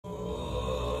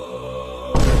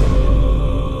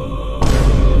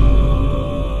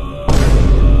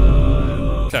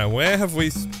where have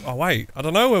we... Oh, wait. I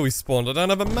don't know where we spawned. I don't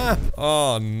have a map.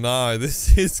 Oh, no.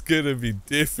 This is going to be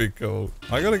difficult.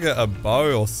 I got to get a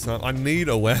bow or something. I need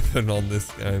a weapon on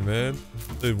this game, man.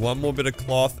 Dude, one more bit of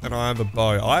cloth and I have a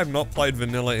bow. I have not played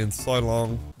vanilla in so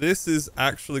long. This is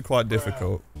actually quite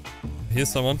difficult. Here's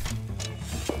someone.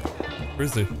 Where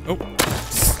is he? Oh.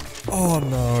 Oh,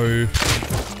 no.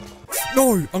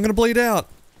 No, I'm going to bleed out.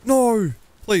 No.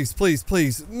 Please, please,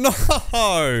 please. No.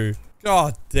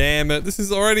 God damn it. This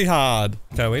is already hard.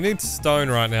 Okay, we need stone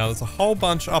right now. There's a whole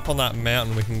bunch up on that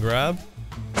mountain we can grab.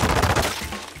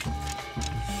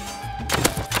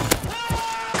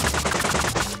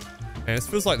 Man, this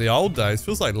feels like the old days.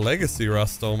 Feels like Legacy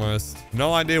Rust almost.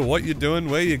 No idea what you're doing,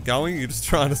 where you're going. You're just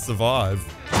trying to survive.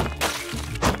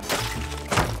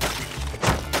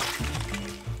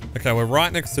 Okay, we're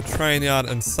right next to train yard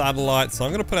and satellite, so I'm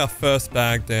gonna put our first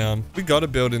bag down. We gotta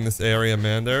build in this area,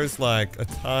 man. There is like a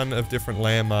ton of different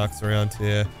landmarks around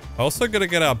here. I also gotta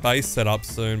get our base set up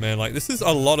soon, man. Like, this is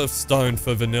a lot of stone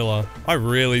for vanilla. I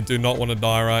really do not want to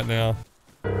die right now.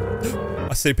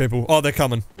 I see people. Oh, they're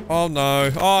coming. Oh no.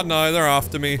 Oh no, they're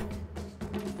after me.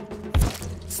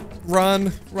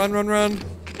 Run. Run, run, run.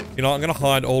 You know, I'm gonna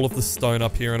hide all of the stone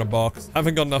up here in a box.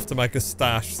 Haven't got enough to make a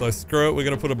stash, so screw it. We're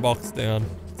gonna put a box down.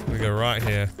 We go right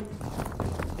here.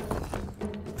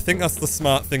 I think that's the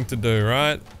smart thing to do,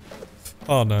 right?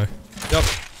 Oh no. Yep.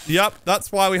 Yep,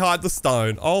 that's why we hide the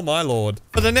stone. Oh my lord.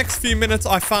 For the next few minutes,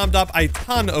 I farmed up a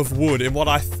ton of wood in what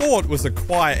I thought was a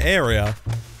quiet area.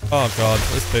 Oh god,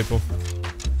 there's people.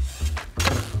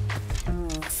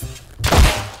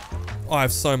 I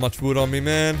have so much wood on me,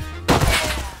 man.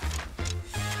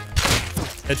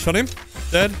 Headshot him.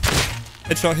 Dead.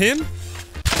 Headshot him.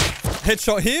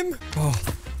 Headshot him. Oh.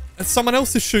 And someone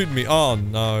else is shooting me. Oh,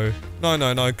 no. No,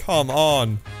 no, no. Come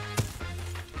on.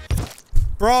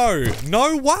 Bro,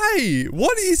 no way.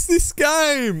 What is this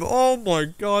game? Oh, my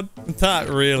God. That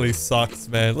really sucks,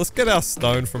 man. Let's get our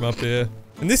stone from up here.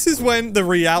 And this is when the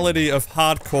reality of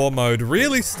hardcore mode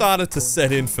really started to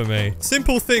set in for me.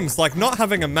 Simple things like not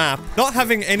having a map, not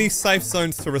having any safe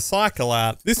zones to recycle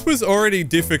at. This was already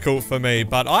difficult for me,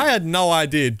 but I had no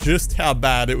idea just how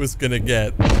bad it was gonna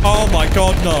get. Oh my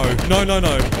god, no. No, no,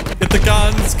 no. Get the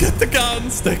guns, get the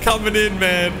guns. They're coming in,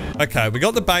 man. Okay, we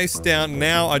got the base down.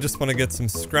 Now I just want to get some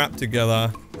scrap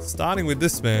together. Starting with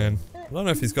this man. I don't know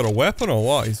if he's got a weapon or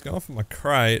what. He's going for my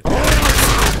crate.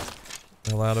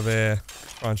 Hell out of air.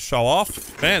 Try and show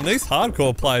off. Man, these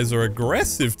hardcore players are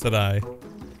aggressive today.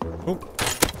 Oh.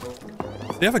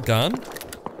 Does he have a gun?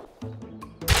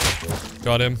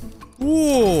 Got him.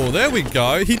 Ooh, there we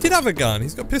go. He did have a gun.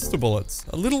 He's got pistol bullets.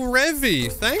 A little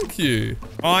Revy. Thank you.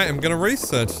 I am going to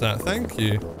research that. Thank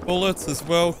you. Bullets as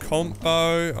well.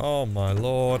 Combo. Oh, my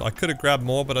lord. I could have grabbed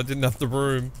more, but I didn't have the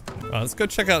room. All right, let's go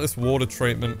check out this water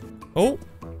treatment. Oh,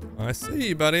 I see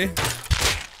you, buddy.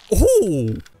 Oh.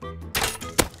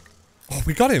 Oh,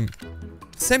 we got him.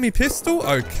 Semi-pistol?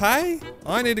 Okay.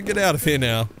 I need to get out of here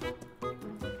now.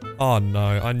 Oh, no.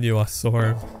 I knew I saw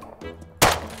him.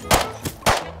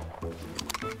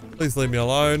 Please leave me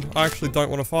alone. I actually don't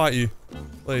want to fight you.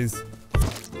 Please.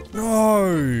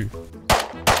 No.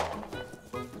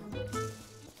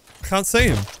 I can't see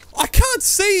him. I can't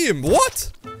see him.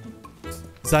 What?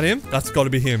 Is that him? That's got to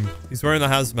be him. He's wearing the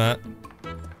hazmat.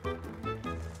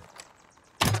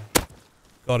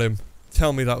 Got him.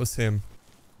 Tell me that was him.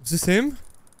 Was this him?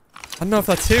 I don't know if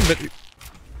that's him, but...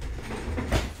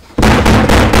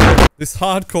 This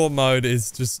hardcore mode is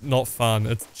just not fun.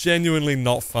 It's genuinely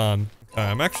not fun. Okay,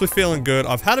 I'm actually feeling good.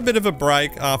 I've had a bit of a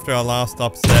break after our last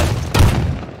upset.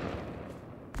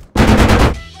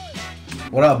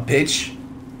 What up, bitch?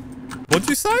 What'd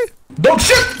you say? Don't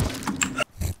shoot!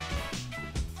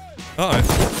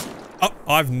 Uh-oh. Oh,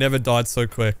 I've never died so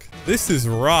quick. This is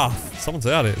rough. Someone's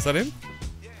out here. Is that him?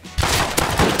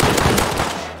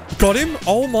 Got him?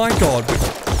 Oh my god.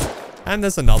 And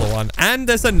there's another one. And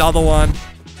there's another one.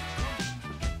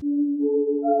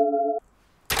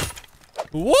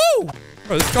 Whoa!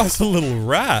 Bro, this guy's a little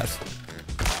rat.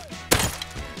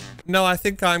 No, I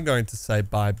think I'm going to say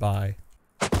bye-bye.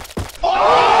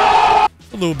 A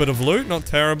little bit of loot, not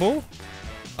terrible.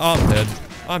 Oh, I'm dead.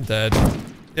 I'm dead.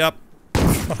 Yep.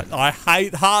 I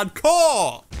hate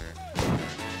hardcore!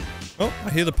 Oh, I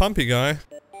hear the pumpy guy.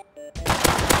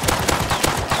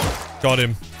 Got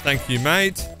him. Thank you,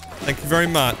 mate. Thank you very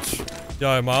much.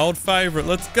 Yo, my old favorite.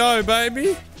 Let's go,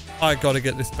 baby. I gotta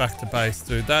get this back to base,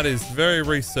 dude. That is very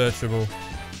researchable.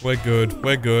 We're good.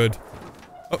 We're good.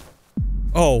 Oh.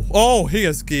 Oh. Oh, he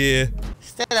has gear.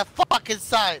 Stay the fuck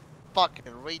inside, fucking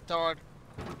retard.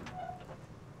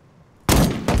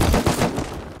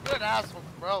 Good asshole,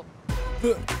 bro.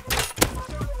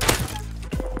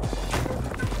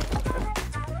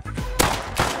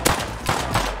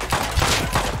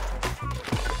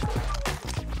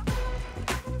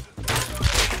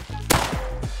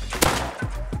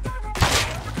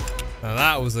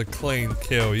 That was a clean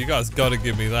kill. You guys got to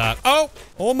give me that. Oh,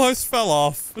 almost fell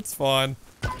off. It's fine.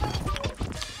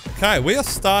 Okay, we are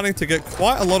starting to get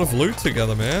quite a lot of loot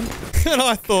together, man. And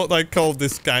I thought they called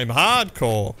this game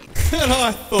hardcore. And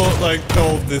I thought they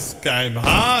called this game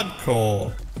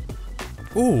hardcore.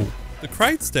 Ooh, the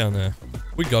crate's down there.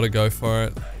 We got to go for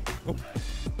it. Oh.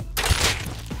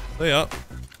 See ya.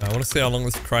 I want to see how long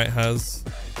this crate has.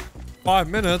 5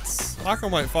 minutes. I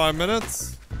can wait 5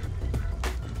 minutes.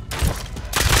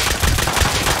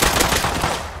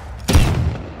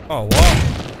 Oh,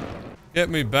 wow. Get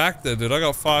me back there, dude. I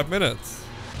got 5 minutes.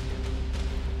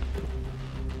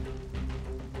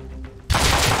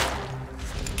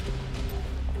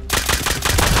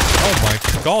 Oh my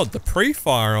god, the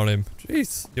pre-fire on him.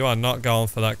 Jeez. You are not going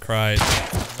for that crate.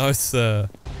 No, sir.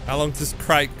 How long's this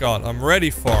crate got? I'm ready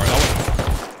for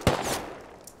it.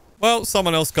 Well,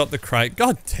 someone else got the crate.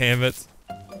 God damn it.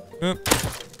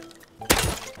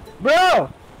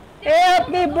 Bro! Help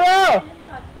me, bro!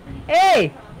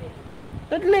 Hey!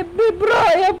 Don't leave me, bro!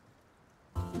 Help.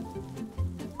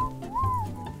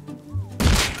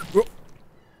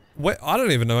 Wait, I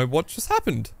don't even know what just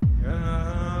happened.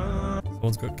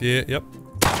 Someone's got gear. Yep.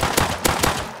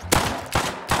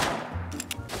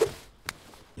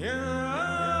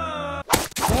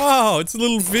 Wow, it's a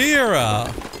little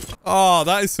Vera. Oh,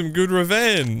 that is some good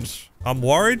revenge. I'm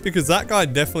worried because that guy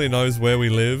definitely knows where we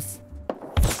live.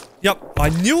 Yep, I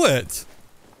knew it.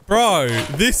 Bro,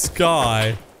 this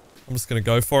guy. I'm just gonna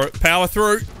go for it. Power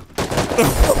through.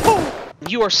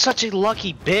 You are such a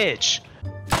lucky bitch.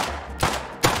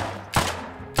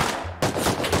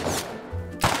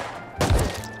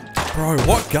 Bro,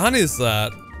 what gun is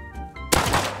that?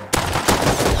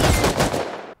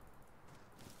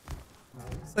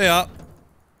 See ya.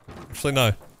 Actually,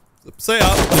 no. See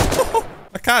ya.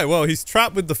 Okay, well, he's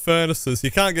trapped with the furnaces. He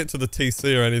can't get to the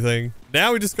TC or anything.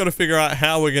 Now we just got to figure out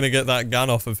how we're going to get that gun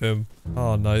off of him.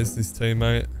 Oh, no, it's his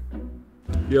teammate.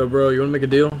 Yo, bro, you want to make a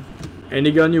deal?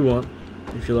 Any gun you want,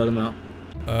 if you let him out.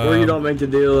 Or you don't make the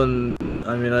deal and,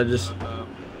 I mean,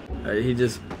 he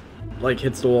just, like,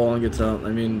 hits the wall and gets out. I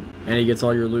mean, and he gets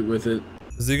all your loot with it.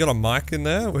 Has he got a mic in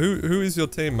there? Who is your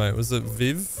teammate? Was it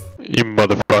Viv? You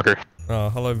motherfucker. Oh,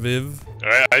 hello, Viv.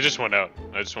 I just went out.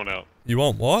 I just went out. You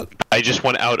want what? I just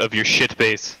went out of your shit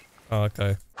base. Oh,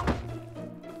 okay.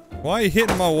 Why are you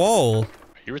hitting my wall? Are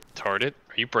you retarded?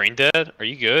 Are you brain dead? Are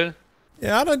you good?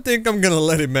 Yeah, I don't think I'm going to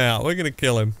let him out. We're going to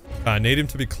kill him. I need him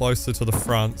to be closer to the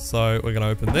front, so we're going to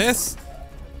open this.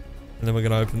 And then we're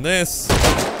going to open this.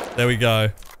 There we go.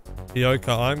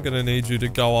 Hioka, I'm going to need you to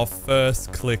go off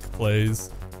first click,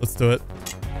 please. Let's do it.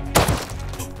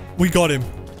 We got him.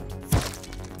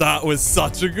 That was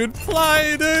such a good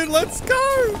play, dude. Let's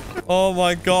go. Oh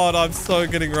my god, I'm so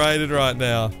getting raided right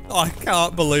now. I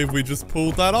can't believe we just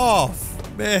pulled that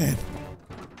off. Man.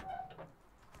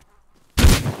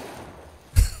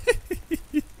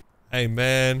 Hey,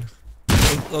 man.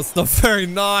 That's not very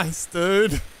nice,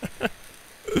 dude.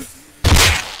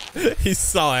 He's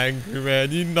so angry,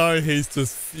 man. You know he's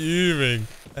just fuming.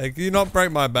 Hey, can you not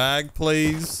break my bag,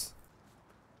 please?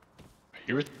 Are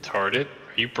you retarded?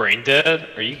 Are you brain dead?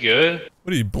 Are you good?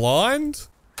 What are you, blind?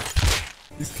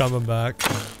 He's coming back.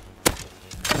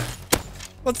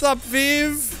 What's up,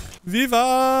 Viv? Viva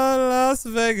Las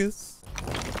Vegas.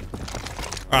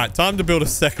 Alright, time to build a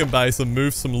second base and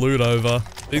move some loot over.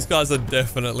 These guys are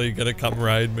definitely gonna come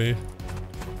raid me.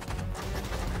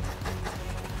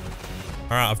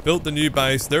 Alright, I've built the new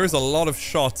base. There is a lot of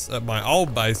shots at my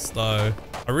old base, though.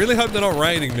 I really hope they're not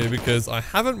raiding me because I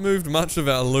haven't moved much of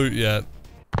our loot yet.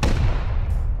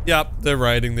 Yep, they're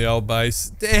raiding the old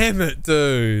base. Damn it,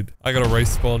 dude. I gotta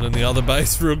respawn in the other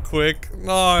base real quick.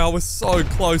 No, I was so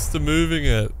close to moving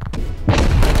it.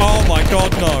 Oh my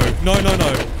god, no. No, no,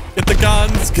 no. Get the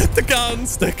guns. Get the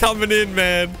guns. They're coming in,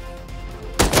 man.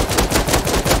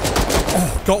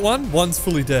 Oh, got one? One's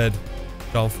fully dead.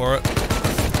 Going for it.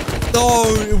 No,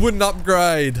 it wouldn't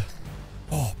upgrade.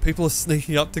 Oh, people are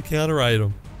sneaking up to counter raid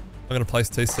them. I'm gonna place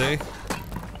TC.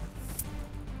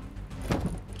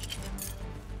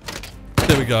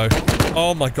 There we go.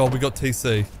 Oh my god, we got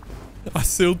TC. I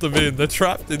sealed them in. They're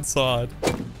trapped inside.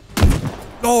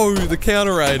 No, the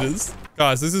counter raiders.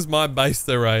 Guys, this is my base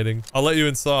they're raiding. I'll let you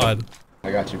inside.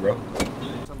 I got you, bro.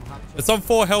 It's on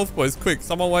 4 health, boys. Quick,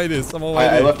 someone wait this. Someone wait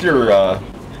I left your, Go!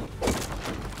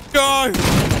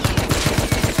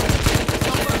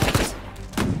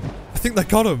 I think they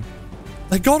got him.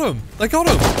 They got him. They got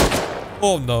him.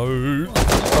 Oh, no.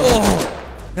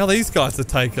 Oh. Now these guys are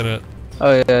taking it.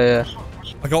 Oh, yeah.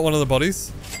 I got one of the bodies.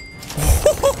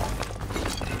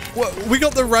 What? We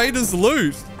got the raiders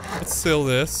loot. Let's seal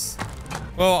this.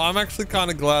 Well, I'm actually kind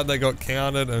of glad they got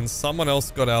counted and someone else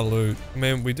got our loot. I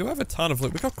mean, we do have a ton of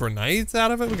loot. We got grenades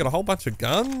out of it. We got a whole bunch of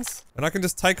guns. And I can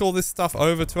just take all this stuff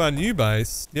over to our new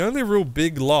base. The only real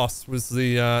big loss was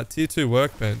the tier 2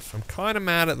 workbench. I'm kind of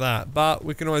mad at that, but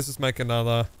we can always just make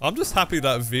another. I'm just happy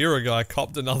that Vera guy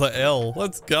copped another L.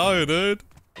 Let's go, dude.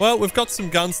 Well, we've got some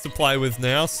guns to play with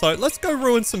now, so let's go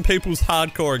ruin some people's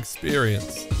hardcore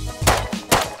experience.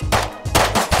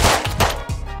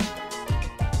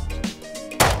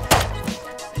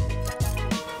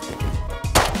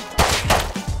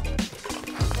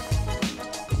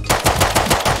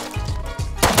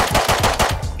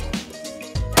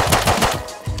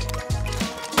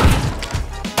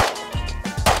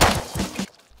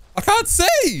 I can't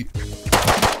see!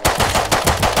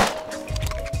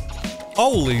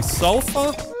 Holy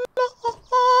sulfur!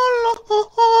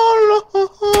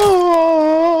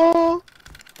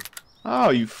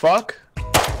 Oh, you fuck.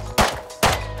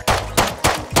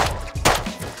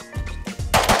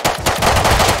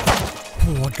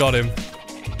 Oh, I got him.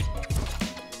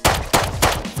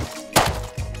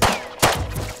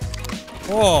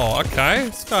 Oh, okay.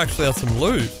 This guy actually has some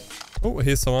loot. Oh,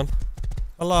 here's someone.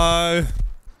 Hello.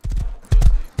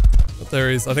 But there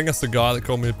he is. I think that's the guy that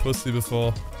called me a pussy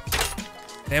before.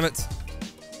 Damn it.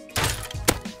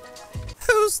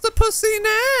 Who's the pussy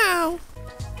now?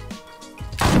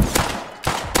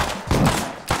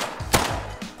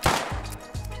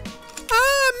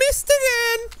 Ah, missed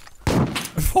again.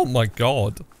 Oh my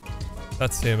god.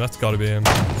 That's him. That's gotta be him.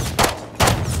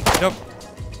 Yep.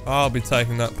 I'll be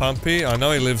taking that pumpy. I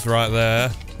know he lives right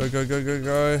there. Go, go, go, go,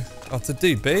 go. Oh, it's a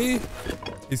DB.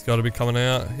 He's gotta be coming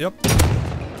out. Yep.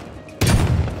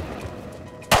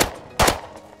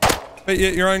 Beat you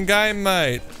at your own game,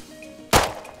 mate.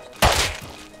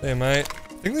 There, mate.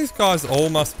 I think these guys all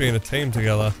must be in a team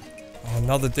together. Oh,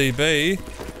 another DB.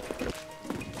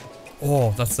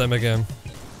 Oh, that's them again.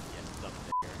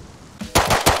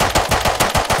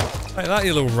 Hey, that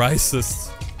you little racist.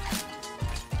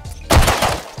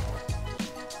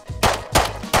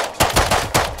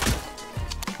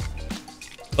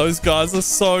 Those guys are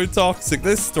so toxic.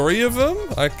 There's 3 of them?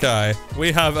 Okay.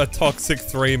 We have a toxic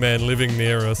 3-man living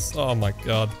near us. Oh my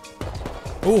god.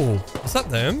 Oh, is that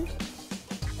them?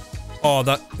 Oh,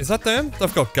 is that them?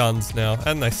 They've got guns now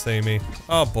and they see me.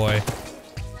 Oh boy.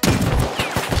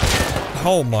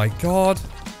 Oh my god.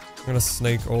 I'm gonna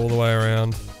sneak all the way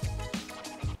around.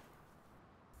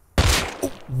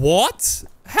 Oh, what?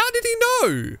 How did he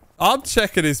know? I'm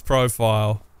checking his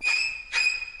profile.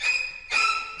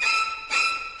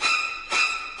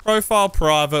 Profile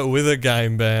private with a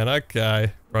game ban.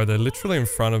 Okay. Bro, they're literally in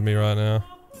front of me right now.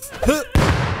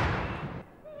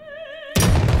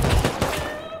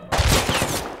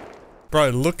 Bro,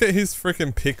 look at his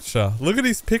freaking picture. Look at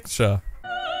his picture.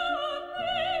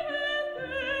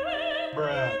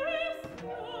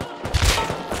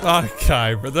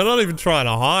 Okay, but they're not even trying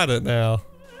to hide it now.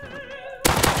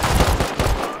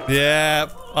 Yeah,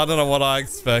 I don't know what I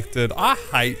expected. I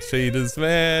hate cheaters,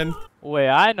 man. Wait,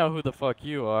 I know who the fuck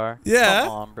you are. Yeah?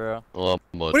 Come on, bro.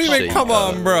 What do you mean, come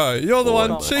on, bro? You're the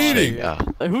one cheating.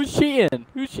 Who's cheating?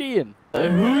 Who's cheating?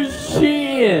 Who's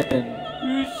cheating?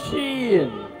 Who's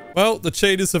cheating? Well, the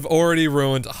cheaters have already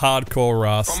ruined hardcore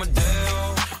Rust.